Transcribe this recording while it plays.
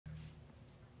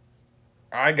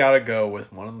I gotta go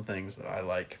with one of the things that I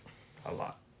like a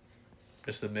lot.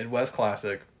 It's the Midwest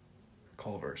classic,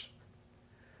 Culvers.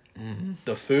 Mm-hmm.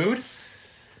 The food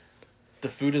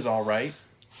is all right.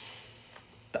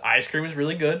 The ice cream is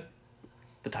really good.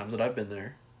 The times that I've been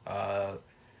there.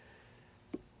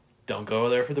 Don't go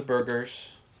there for the burgers.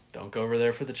 Don't go over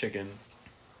there for the chicken.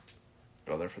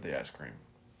 Go there for the ice cream.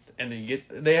 And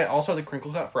they also have the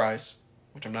crinkle cut fries,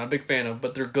 which I'm not a big fan of,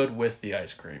 but they're good with the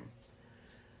ice cream.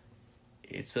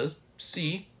 It's a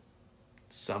C.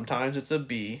 Sometimes it's a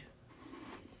B.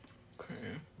 Okay.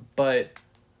 But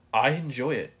I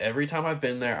enjoy it. Every time I've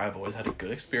been there, I've always had a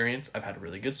good experience. I've had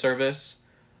really good service.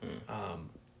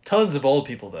 Tons of old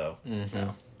people, though. Mm-hmm.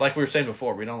 No. Like we were saying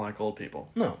before, we don't like old people.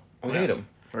 No, we hate them.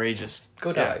 Or ageist.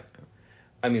 Go die.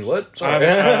 I mean, what? Sorry.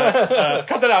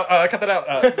 Cut that out. Cut that out.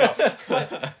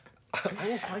 No. I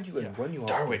will find you and run you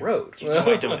Darwin, off the road. You know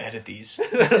I don't edit these.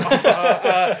 We're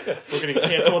getting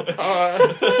canceled.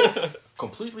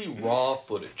 Completely raw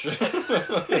footage.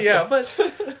 Yeah, but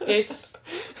it's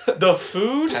the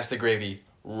food. Pass the gravy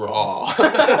raw.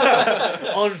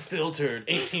 Unfiltered,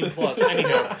 18 plus.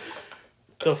 Anyhow,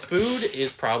 the food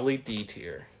is probably D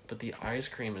tier, but the ice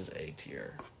cream is A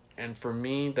tier. And for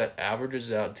me, that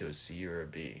averages out to a C or a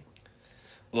B.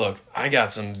 Look, I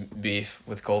got some beef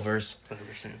with Culvers. I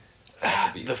understand.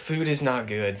 The food is not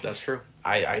good. That's true.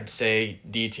 I'd say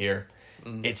D tier.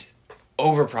 It's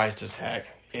overpriced as heck.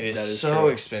 It is so true.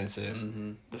 expensive.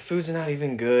 Mm-hmm. The food's not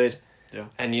even good. Yeah.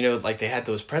 And like they had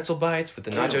those pretzel bites with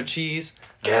the nacho cheese.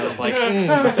 And I was like,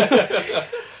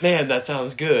 man, that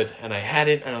sounds good. And I had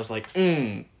it and I was like,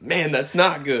 man, that's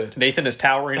not good. Nathan is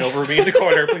towering over me in the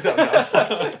corner. Please help me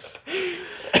out.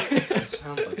 It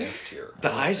sounds like F tier.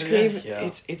 The ice cream, yeah.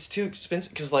 it's too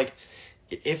expensive. Because,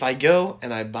 if I go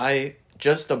and I buy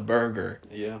just a burger,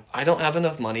 Yeah. I don't have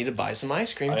enough money to buy some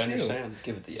ice cream, I too. understand.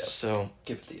 Give it the F. So,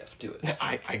 Give it the F. Do it.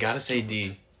 I gotta say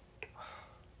D.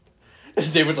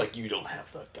 David's like, you don't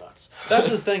have the guts. That's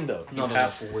the thing, though. Not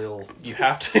enough will. You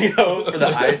have to go for the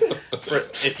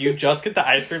ice. If you just get the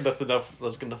ice cream, that's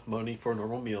enough money for a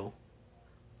normal meal.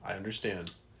 I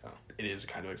understand. Yeah. It is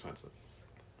kind of expensive.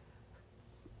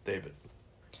 David,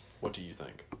 what do you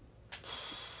think?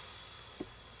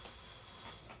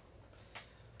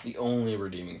 The only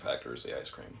redeeming factor is the ice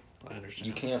cream. I understand.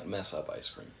 You can't mess up ice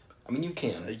cream. I mean, you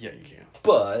can. Yeah, you can.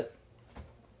 But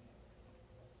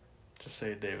Just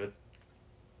say it, David.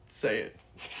 Say it.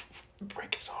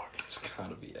 Break his heart. it's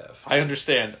gotta be F. I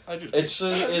understand. It's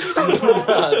not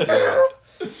good.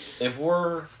 If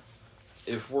we're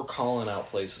calling out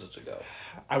places to go,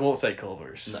 I won't say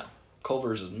Culvers. no.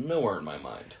 Culvers is nowhere in my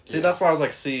mind. See, that's why I was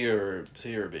like C or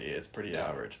B. It's pretty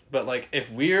average. But if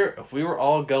we were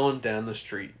all going down the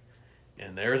street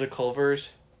and there's a Culvers,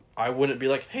 I wouldn't be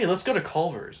like, hey, let's go to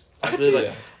Culvers. I'd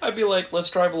be like,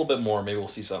 let's drive a little bit more. Maybe we'll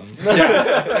see something.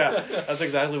 yeah, that's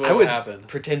exactly what would happen.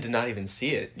 Pretend to not even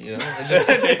see it,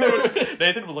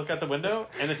 Nathan would look out the window,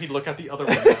 and then he'd look out the other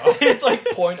window. He'd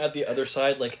point at the other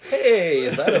side, hey,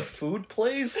 is that a food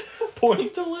place?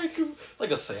 Pointing to like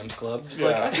a Sam's Club. Just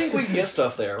I think we can get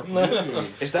stuff there.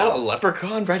 Is that a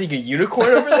leprechaun riding a unicorn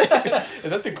over there? Is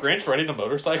that the Grinch riding a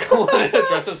motorcycle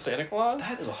dressed as Santa Claus?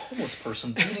 That is a homeless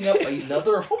person beating up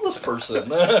another homeless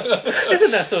person.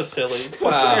 Isn't that so silly?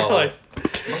 Wow.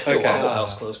 Must be a Waffle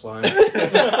House close by.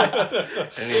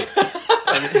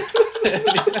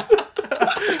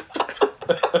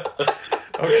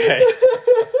 Okay.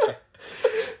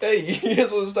 Hey, you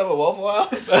guys want to stop at Waffle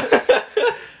House?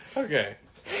 Okay.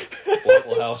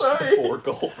 Waffle House before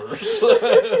Culvers.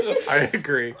 I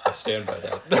agree. I stand by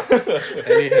that.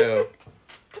 Anyhow.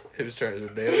 Whose turn? Is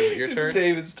it David? Is it your turn? It's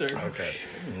David's turn. Okay.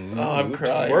 Oh, I'm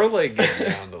crying. We're getting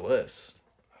down the list.